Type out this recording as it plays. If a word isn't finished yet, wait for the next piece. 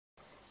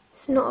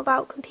It's not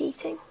about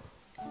competing.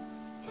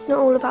 It's not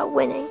all about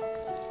winning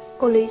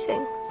or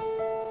losing.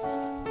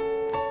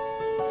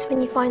 It's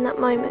when you find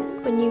that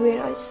moment when you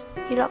realise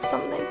you love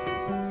something,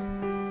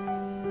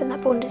 when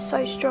that bond is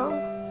so strong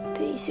that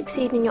you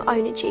succeed in your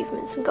own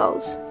achievements and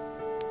goals,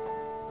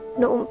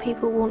 not what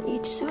people want you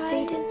to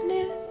succeed in.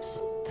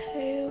 Lips,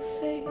 pale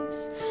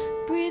face,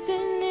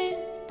 breathing in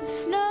the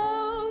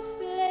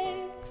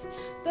snowflakes,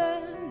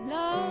 burn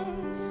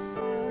lungs,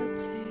 sour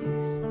taste.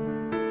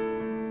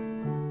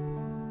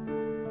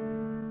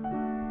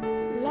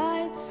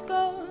 Lights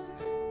gone,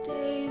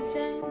 days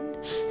end,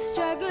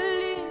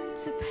 struggling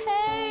to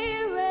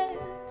pay rent,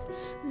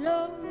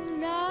 long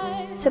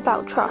nights. It's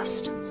about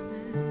trust,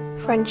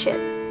 friendship,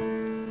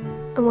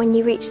 and when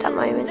you reach that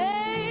moment,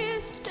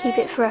 keep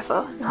it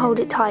forever and hold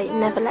it tight and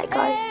never let go.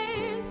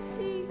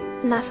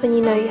 And that's when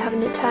you know you have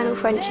an eternal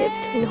friendship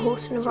between a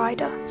horse and a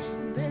rider.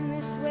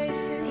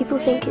 People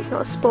think it's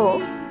not a sport,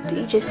 that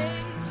you just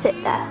sit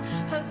there,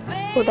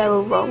 or they're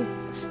all wrong.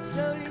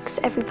 Because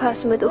every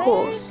person with a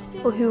horse,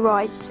 or who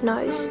rides,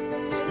 knows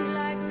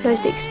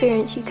the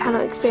experience you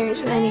cannot experience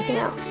with anything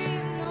else.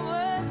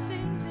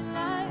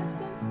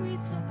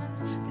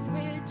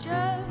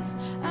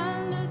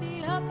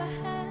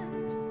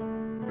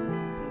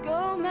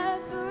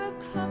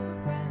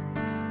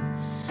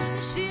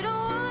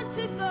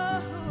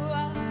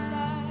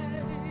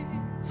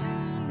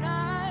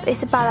 But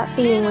it's about that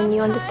feeling when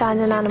you understand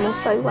an animal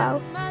so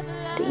well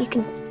that you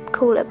can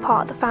call it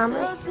part of the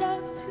family.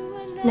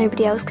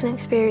 Nobody else can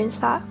experience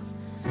that.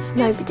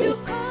 Nobody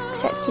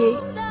except you.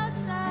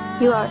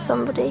 You are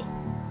somebody.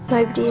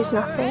 Nobody is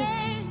nothing.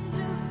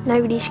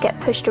 Nobody should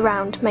get pushed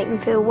around to make them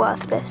feel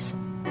worthless.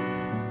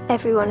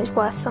 Everyone is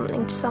worth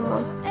something to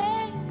someone.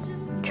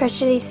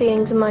 Treasure these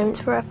feelings and moments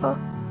forever,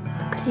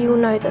 because you will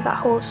know that that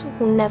horse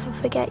will never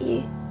forget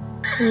you,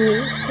 and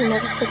you will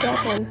never forget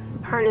him.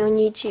 Apparently on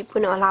YouTube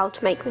we're not allowed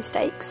to make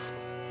mistakes,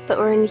 but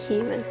we're only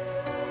human.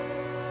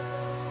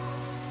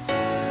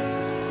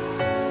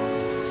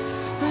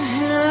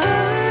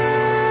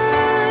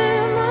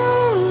 I'm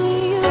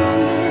only human.